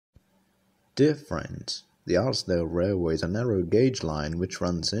Dear friends, the Arlesdale Railway is a narrow gauge line which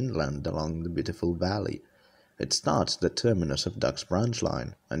runs inland along the beautiful valley. It starts at the terminus of Duck's branch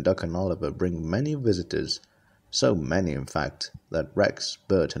line, and Duck and Oliver bring many visitors, so many in fact, that Rex,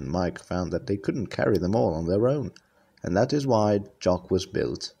 Bert and Mike found that they couldn't carry them all on their own, and that is why Jock was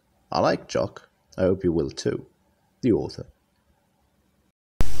built. I like Jock. I hope you will too. The author.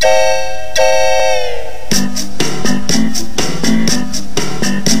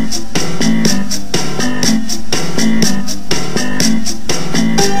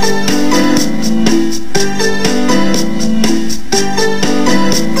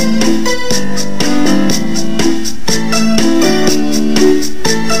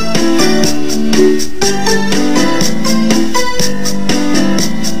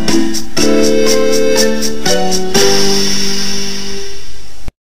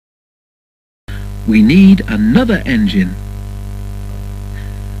 We need another engine.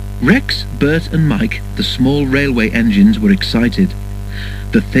 Rex, Bert and Mike, the small railway engines, were excited.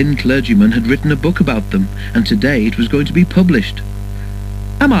 The thin clergyman had written a book about them, and today it was going to be published.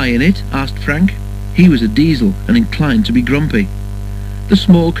 "Am I in it?" asked Frank. He was a diesel and inclined to be grumpy. The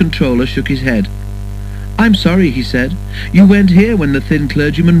small controller shook his head. "I'm sorry," he said. "You weren't here when the thin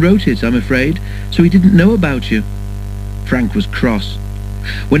clergyman wrote it, I'm afraid, so he didn't know about you." Frank was cross.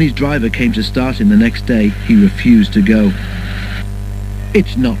 When his driver came to start him the next day, he refused to go.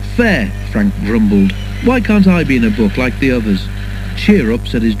 "It's not fair," Frank grumbled. "Why can't I be in a book like the others?" "Cheer up,"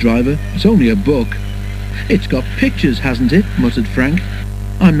 said his driver. "It's only a book." "It's got pictures, hasn't it?" muttered Frank.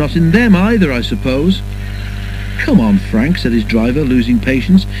 "I'm not in them either, I suppose." "Come on, Frank," said his driver, losing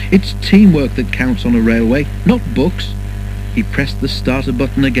patience. "It's teamwork that counts on a railway, not books." He pressed the starter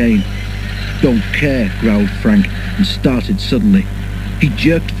button again. "Don't care," growled Frank, and started suddenly. He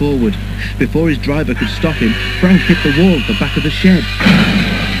jerked forward. Before his driver could stop him, Frank hit the wall at the back of the shed.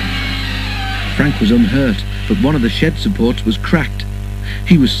 Frank was unhurt, but one of the shed supports was cracked.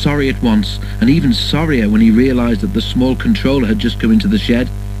 He was sorry at once, and even sorrier when he realized that the small controller had just come into the shed.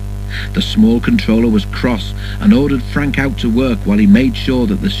 The small controller was cross and ordered Frank out to work while he made sure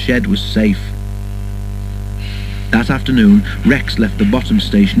that the shed was safe. That afternoon, Rex left the bottom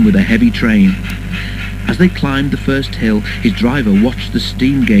station with a heavy train. As they climbed the first hill, his driver watched the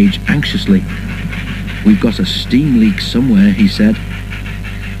steam gauge anxiously. "We've got a steam leak somewhere," he said.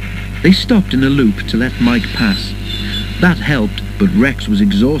 They stopped in a loop to let Mike pass. That helped, but Rex was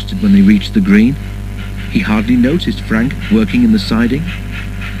exhausted when they reached the green. He hardly noticed Frank working in the siding.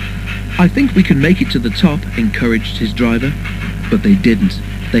 "I think we can make it to the top," encouraged his driver. But they didn't.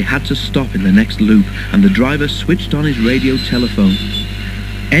 They had to stop in the next loop, and the driver switched on his radio telephone.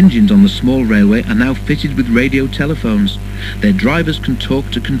 Engines on the small railway are now fitted with radio telephones. Their drivers can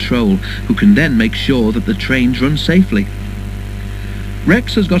talk to control, who can then make sure that the trains run safely.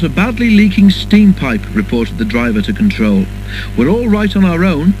 "Rex has got a badly leaking steam pipe," reported the driver to control. "We're all right on our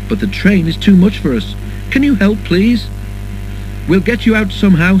own, but the train is too much for us. Can you help, please?" "We'll get you out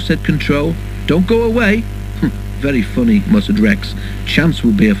somehow," said control. "Don't go away." "Very funny," muttered Rex. "Chance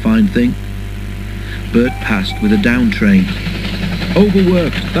will be a fine thing." Bert passed with a down train.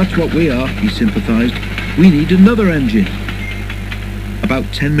 "Overworked, that's what we are," he sympathized. "We need another engine."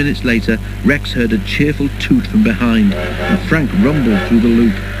 About 10 minutes later, Rex heard a cheerful toot from behind, and Frank rumbled through the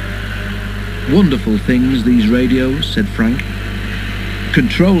loop. "Wonderful things, these radios," said Frank.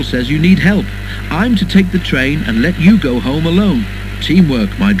 "Control says you need help. I'm to take the train and let you go home alone.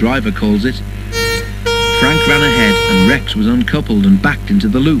 Teamwork, my driver calls it." Frank ran ahead, and Rex was uncoupled and backed into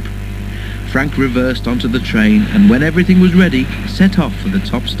the loop. Frank reversed onto the train, and when everything was ready, set off for the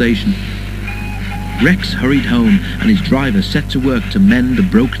top station. Rex hurried home, and his driver set to work to mend the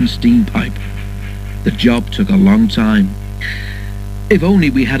broken steam pipe. The job took a long time. "If only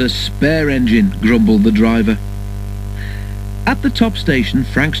we had a spare engine," grumbled the driver. At the top station,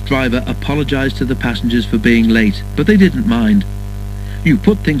 Frank's driver apologized to the passengers for being late, but they didn't mind. "You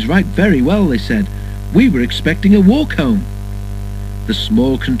put things right very well," they said. "We were expecting a walk home." The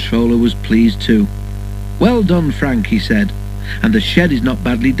small controller was pleased too. "Well done, Frank," he said. "And the shed is not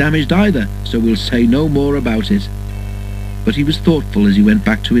badly damaged either, so we'll say no more about it." But he was thoughtful as he went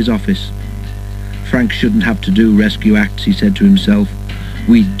back to his office. "Frank shouldn't have to do rescue acts," he said to himself.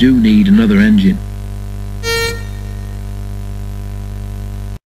 "We do need another engine."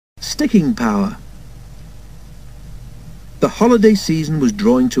 Sticking power. The holiday season was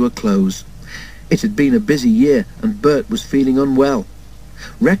drawing to a close. It had been a busy year, and Bert was feeling unwell.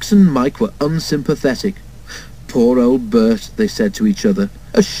 Rex and Mike were unsympathetic. "Poor old Bert," they said to each other.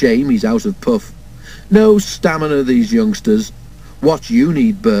 "A shame he's out of puff. No stamina, these youngsters. What you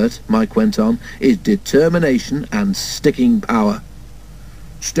need, Bert," Mike went on, "is determination and sticking power."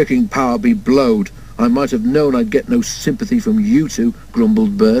 "Sticking power be blowed. I might have known I'd get no sympathy from you two,"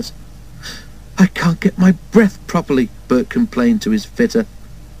 grumbled Bert. "I can't get my breath properly," Bert complained to his fitter.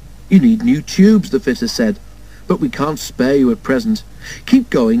 "You need new tubes," the fitter said, "but we can't spare you at present. Keep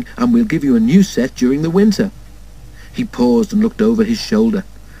going and we'll give you a new set during the winter." He paused and looked over his shoulder.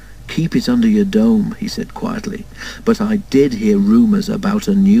 "Keep it under your dome," he said quietly, "but I did hear rumours about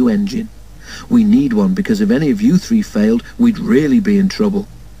a new engine. We need one because if any of you three failed, we'd really be in trouble."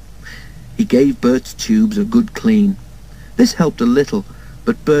 He gave Bert's tubes a good clean. This helped a little,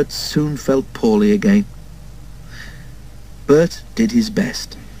 but Bert soon felt poorly again. Bert did his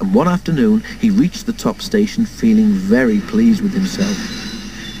best, and one afternoon he reached the top station feeling very pleased with himself.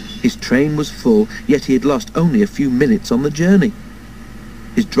 His train was full, yet he had lost only a few minutes on the journey.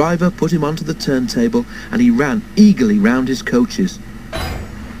 His driver put him onto the turntable, and he ran eagerly round his coaches.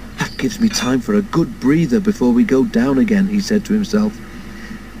 "That gives me time for a good breather before we go down again," he said to himself.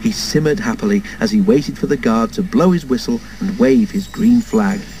 He simmered happily as he waited for the guard to blow his whistle and wave his green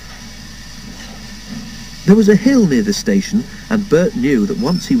flag. There was a hill near the station, and Bert knew that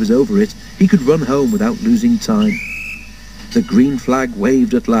once he was over it, he could run home without losing time. The green flag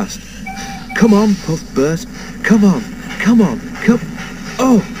waved at last. "Come on," puffed Bert. "Come on, come on, come..."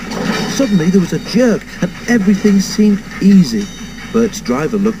 Oh! Suddenly there was a jerk, and everything seemed easy. Bert's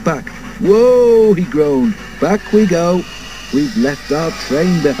driver looked back. "Whoa!" he groaned. "Back we go. We've left our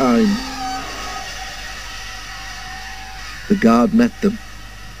train behind." The guard met them.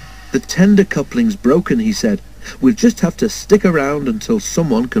 "The tender coupling's broken," he said. "We'll just have to stick around until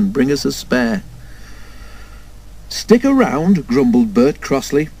someone can bring us a spare." "Stick around?" grumbled Bert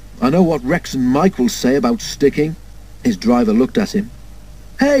crossly. "I know what Rex and Mike will say about sticking." His driver looked at him.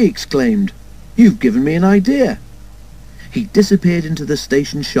 "Hey!" he exclaimed. "You've given me an idea." He disappeared into the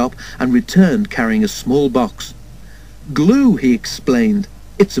station shop and returned carrying a small box. "Glue," he explained.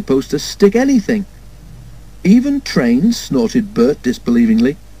 "It's supposed to stick anything." "Even trains?" snorted Bert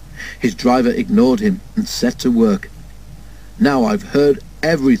disbelievingly. His driver ignored him and set to work. "Now I've heard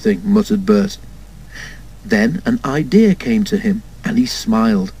everything," muttered Bert. Then an idea came to him, and he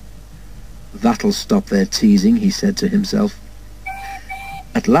smiled. "That'll stop their teasing," he said to himself.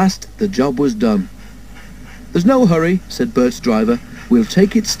 At last the job was done. "There's no hurry," said Bert's driver. "We'll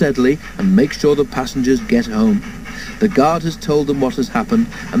take it steadily and make sure the passengers get home. The guard has told them what has happened,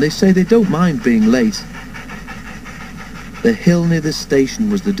 and they say they don't mind being late." The hill near the station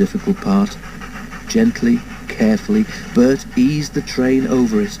was the difficult part. Gently, carefully, Bert eased the train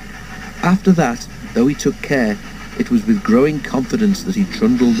over it. After that, though he took care, it was with growing confidence that he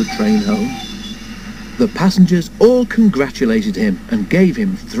trundled the train home. The passengers all congratulated him and gave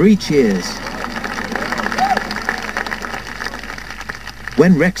him 3 cheers.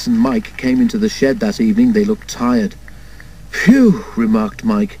 When Rex and Mike came into the shed that evening, they looked tired. "Phew," remarked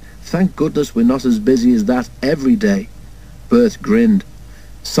Mike. "Thank goodness we're not as busy as that every day." Bert grinned.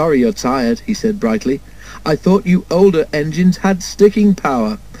 "Sorry you're tired," he said brightly. "I thought you older engines had sticking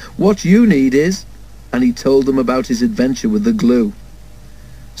power. What you need is..." And he told them about his adventure with the glue.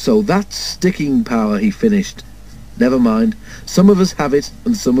 "So that's sticking power," he finished. "Never mind. Some of us have it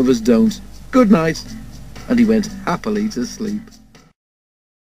and some of us don't. Good night." And he went happily to sleep.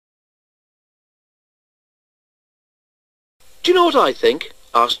 "Do you know what I think?"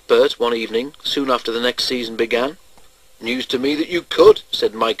 asked Bert one evening, soon after the next season began. "News to me that you could,"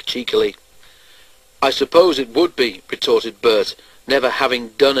 said Mike cheekily. "I suppose it would be," retorted Bert, "never having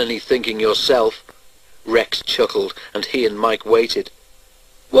done any thinking yourself." Rex chuckled, and he and Mike waited.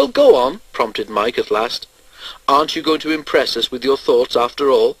 "Well, go on," prompted Mike at last. "Aren't you going to impress us with your thoughts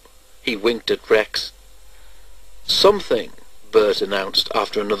after all?" He winked at Rex. "Something," Bert announced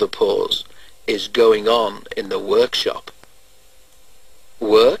after another pause, "is going on in the workshop."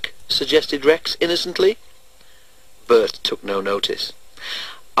 "Work?" suggested Rex innocently. Bert took no notice.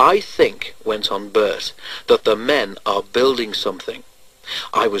 "I think," went on Bert, "that the men are building something.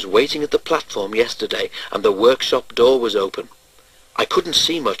 I was waiting at the platform yesterday, and the workshop door was open. I couldn't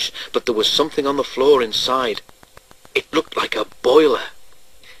see much, but there was something on the floor inside. It looked like a boiler."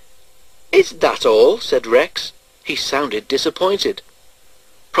 "Is that all?" said Rex. He sounded disappointed.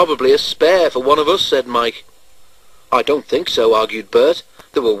 "Probably a spare for one of us," said Mike. "I don't think so," argued Bert.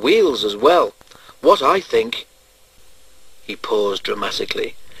 "There were wheels as well. What I think..." He paused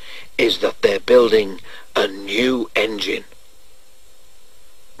dramatically, "is that they're building a new engine."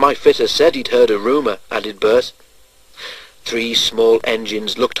 "My fitter said he'd heard a rumour," added Bert. 3 small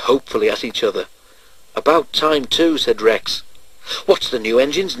engines looked hopefully at each other. "About time too," said Rex. "What's the new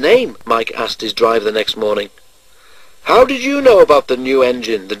engine's name?" Mike asked his driver the next morning. "How did you know about the new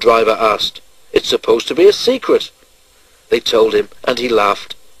engine?" the driver asked. "It's supposed to be a secret." They told him, and he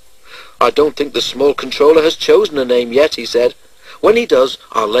laughed. "I don't think the small controller has chosen a name yet," he said. "When he does,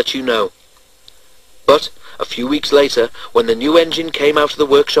 I'll let you know." But a few weeks later, when the new engine came out of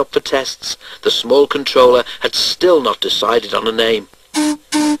the workshop for tests, the small controller had still not decided on a name.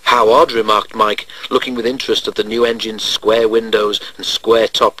 "How odd," remarked Mike, looking with interest at the new engine's square windows and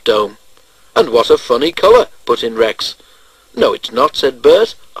square-top dome. "And what a funny colour," put in Rex. "No, it's not," said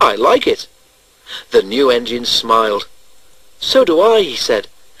Bert. "I like it." The new engine smiled. "So do I," he said.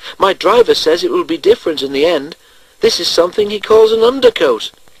 "My driver says it will be different in the end. This is something he calls an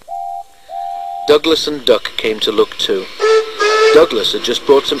undercoat." Douglas and Duck came to look too. Douglas had just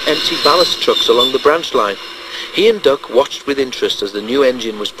brought some empty ballast trucks along the branch line. He and Duck watched with interest as the new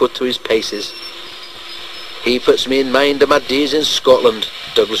engine was put to his paces. "He puts me in mind of my days in Scotland,"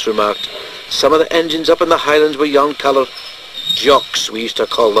 Douglas remarked. "Some of the engines up in the Highlands were yon colour. Jocks, we used to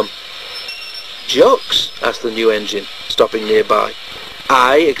call them." "Jocks?" asked the new engine, stopping nearby.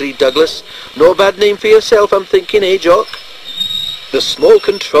 "Aye," agreed Douglas. "No bad name for yourself, I'm thinking, eh, Jock?" The small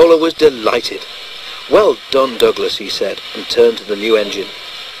controller was delighted. "Well done, Douglas," he said, and turned to the new engine.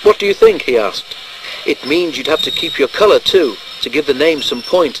 "What do you think?" he asked. "It means you'd have to keep your colour too, to give the name some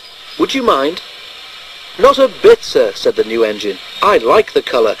point. Would you mind?" "Not a bit, sir," said the new engine. "I like the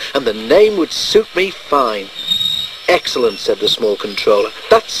colour, and the name would suit me fine." "Excellent," said the small controller.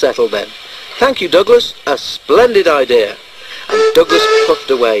 "That's settled then. Thank you, Douglas. A splendid idea." And Douglas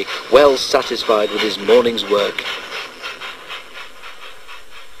puffed away, well satisfied with his morning's work.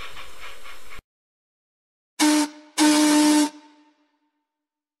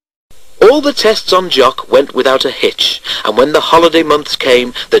 All the tests on Jock went without a hitch, and when the holiday months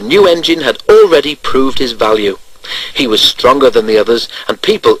came, the new engine had already proved his value. He was stronger than the others, and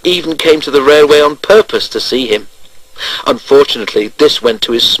people even came to the railway on purpose to see him. Unfortunately, this went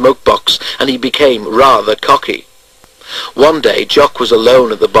to his smoke box, and he became rather cocky. One day, Jock was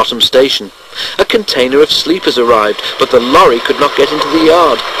alone at the bottom station. A container of sleepers arrived, but the lorry could not get into the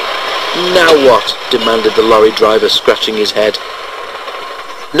yard. "Now what?" demanded the lorry driver, scratching his head.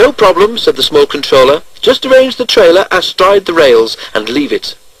 "No problem," said the small controller. "Just arrange the trailer astride the rails and leave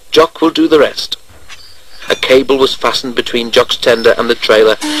it. Jock will do the rest." A cable was fastened between Jock's tender and the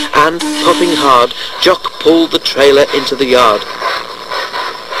trailer, and, puffing hard, Jock pulled the trailer into the yard.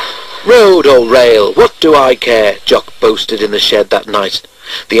 "Road or rail, what do I care?" Jock boasted in the shed that night.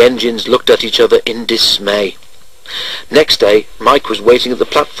 The engines looked at each other in dismay. Next day, Mike was waiting at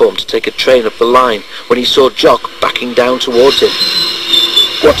the platform to take a train up the line when he saw Jock backing down towards him.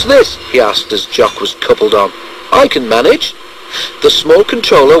 "What's this?" he asked as Jock was coupled on. "I can manage." "The small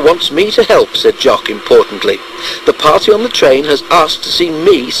controller wants me to help," said Jock importantly. "The party on the train has asked to see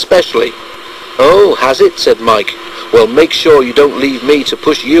me specially." "Oh, has it?" said Mike. "Well, make sure you don't leave me to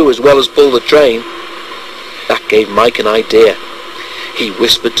push you as well as pull the train." That gave Mike an idea. He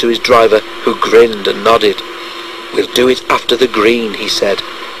whispered to his driver, who grinned and nodded. "We'll do it after the green," he said.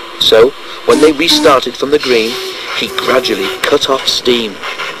 So, when they restarted from the green, he gradually cut off steam.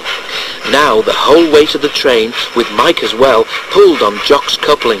 Now the whole weight of the train, with Mike as well, pulled on Jock's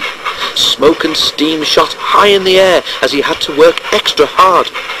coupling. Smoke and steam shot high in the air as he had to work extra hard.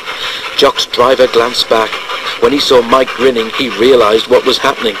 Jock's driver glanced back. When he saw Mike grinning, he realised what was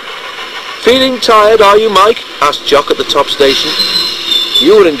happening. "Feeling tired, are you, Mike?" asked Jock at the top station.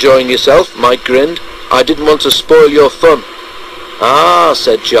 "You were enjoying yourself," Mike grinned. "I didn't want to spoil your fun." "Ah,"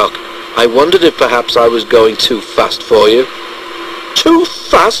 said Jock. "I wondered if perhaps I was going too fast for you." "Too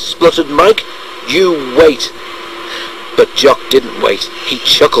fast?" spluttered Mike. "You wait." But Jock didn't wait. He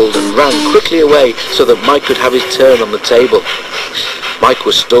chuckled and ran quickly away so that Mike could have his turn on the table. Mike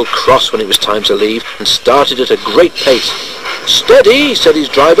was still cross when it was time to leave and started at a great pace. "Steady," said his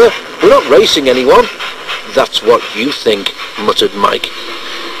driver. "We're not racing anyone." "That's what you think," muttered Mike.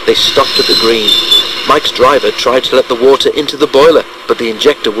 They stopped at the green. Mike's driver tried to let the water into the boiler, but the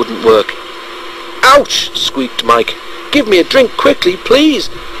injector wouldn't work. "Ouch!" squeaked Mike. "Give me a drink quickly, please.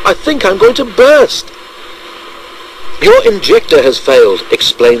 I think I'm going to burst." "Your injector has failed,"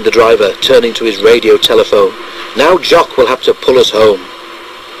 explained the driver, turning to his radio telephone. "Now Jock will have to pull us home."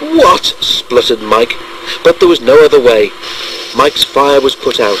 "What?" spluttered Mike. But there was no other way. Mike's fire was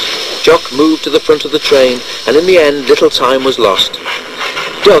put out. Jock moved to the front of the train, and in the end little time was lost.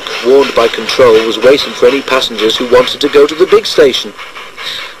 Duck, warned by control, was waiting for any passengers who wanted to go to the big station.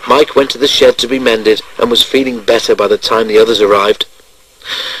 Mike went to the shed to be mended, and was feeling better by the time the others arrived.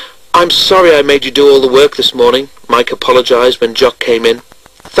 "I'm sorry I made you do all the work this morning," Mike apologised when Jock came in.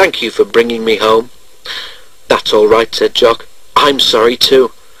 "Thank you for bringing me home." "That's all right," said Jock. "I'm sorry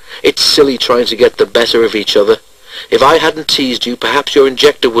too. It's silly trying to get the better of each other. If I hadn't teased you, perhaps your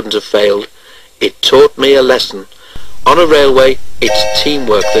injector wouldn't have failed. It taught me a lesson. On a railway, it's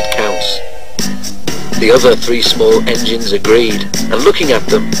teamwork that counts. The other 3 small engines agreed, and looking at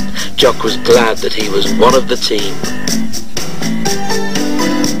them, Jock was glad that he was one of the team.